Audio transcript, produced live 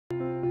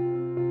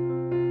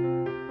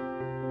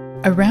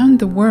Around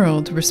the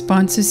world,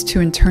 responses to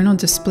internal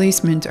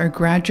displacement are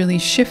gradually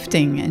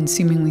shifting in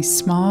seemingly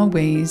small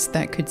ways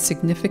that could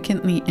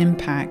significantly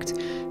impact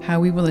how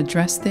we will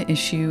address the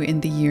issue in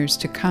the years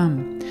to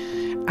come.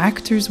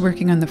 Actors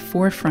working on the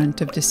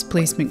forefront of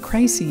displacement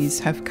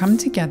crises have come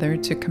together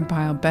to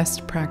compile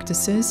best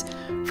practices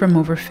from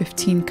over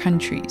 15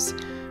 countries,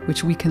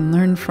 which we can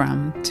learn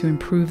from to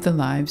improve the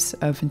lives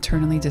of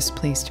internally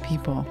displaced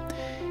people.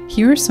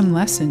 Here are some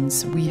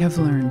lessons we have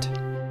learned.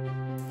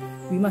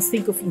 We must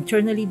think of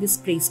internally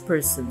displaced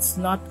persons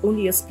not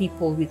only as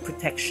people with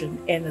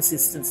protection and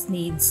assistance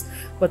needs,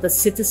 but as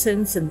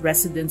citizens and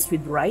residents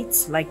with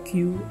rights like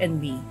you and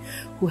me,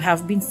 who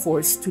have been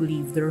forced to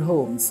leave their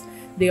homes.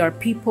 They are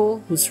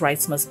people whose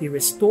rights must be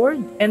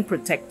restored and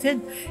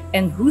protected,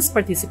 and whose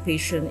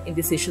participation in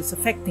decisions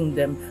affecting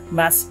them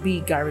must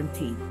be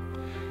guaranteed.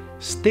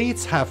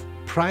 States have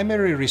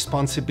primary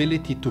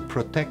responsibility to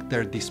protect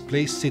their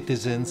displaced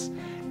citizens,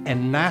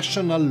 and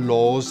national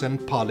laws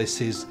and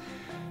policies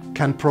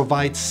can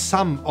provide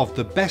some of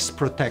the best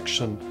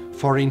protection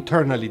for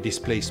internally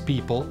displaced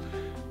people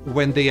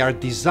when they are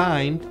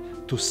designed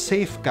to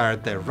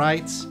safeguard their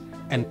rights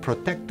and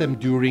protect them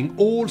during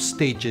all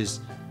stages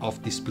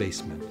of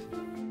displacement.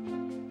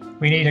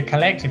 We need a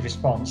collective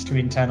response to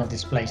internal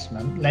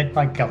displacement led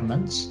by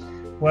governments,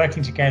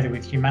 working together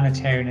with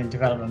humanitarian and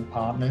development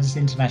partners,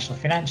 international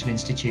financial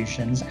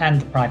institutions,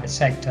 and the private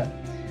sector.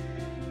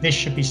 This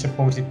should be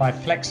supported by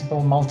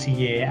flexible,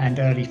 multi-year and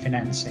early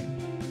financing.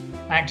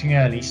 Acting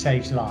early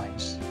saves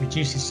lives,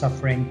 reduces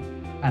suffering,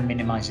 and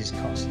minimizes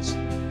costs.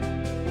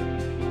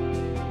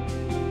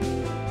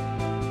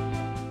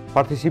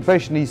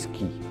 Participation is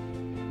key.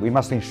 We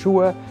must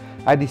ensure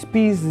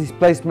IDPs,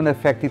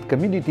 displacement-affected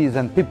communities,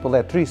 and people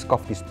at risk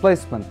of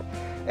displacement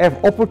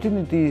have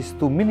opportunities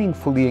to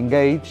meaningfully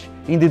engage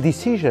in the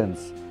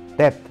decisions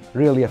that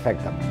really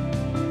affect them.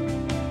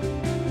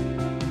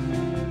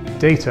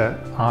 Data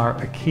are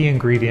a key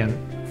ingredient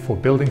for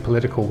building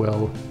political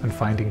will and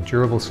finding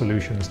durable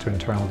solutions to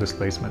internal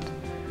displacement.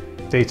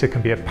 Data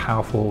can be a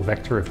powerful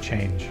vector of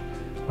change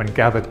when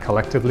gathered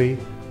collectively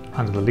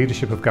under the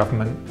leadership of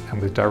government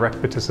and with direct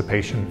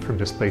participation from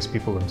displaced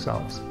people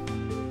themselves.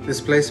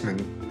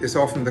 Displacement is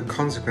often the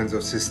consequence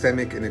of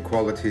systemic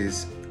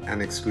inequalities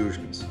and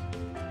exclusions.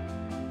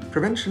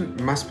 Prevention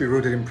must be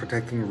rooted in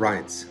protecting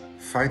rights,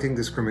 fighting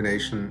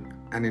discrimination,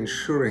 and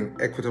ensuring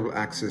equitable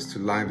access to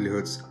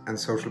livelihoods and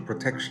social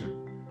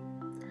protection.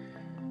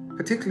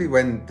 Particularly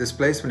when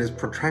displacement is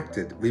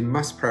protracted, we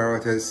must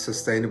prioritize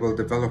sustainable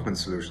development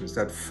solutions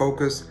that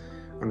focus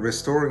on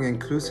restoring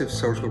inclusive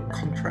social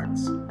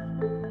contracts.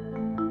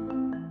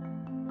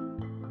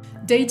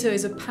 Data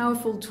is a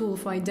powerful tool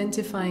for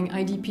identifying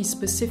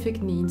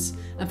IDP-specific needs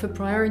and for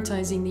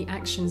prioritizing the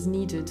actions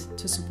needed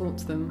to support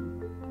them.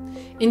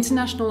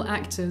 International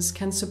actors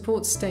can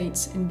support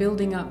states in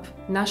building up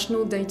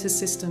national data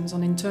systems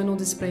on internal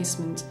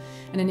displacement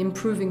and in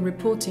improving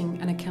reporting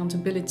and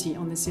accountability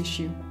on this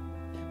issue.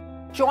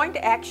 Joint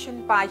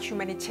action by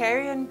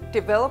humanitarian,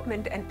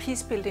 development and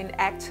peacebuilding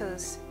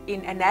actors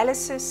in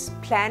analysis,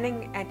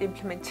 planning and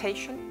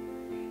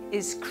implementation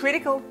is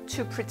critical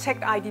to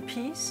protect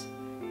IDPs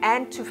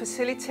and to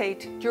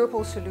facilitate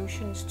durable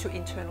solutions to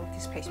internal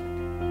displacement.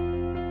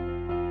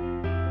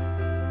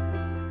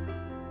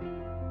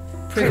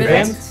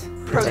 Prevent,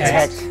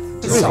 protect,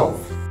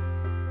 resolve.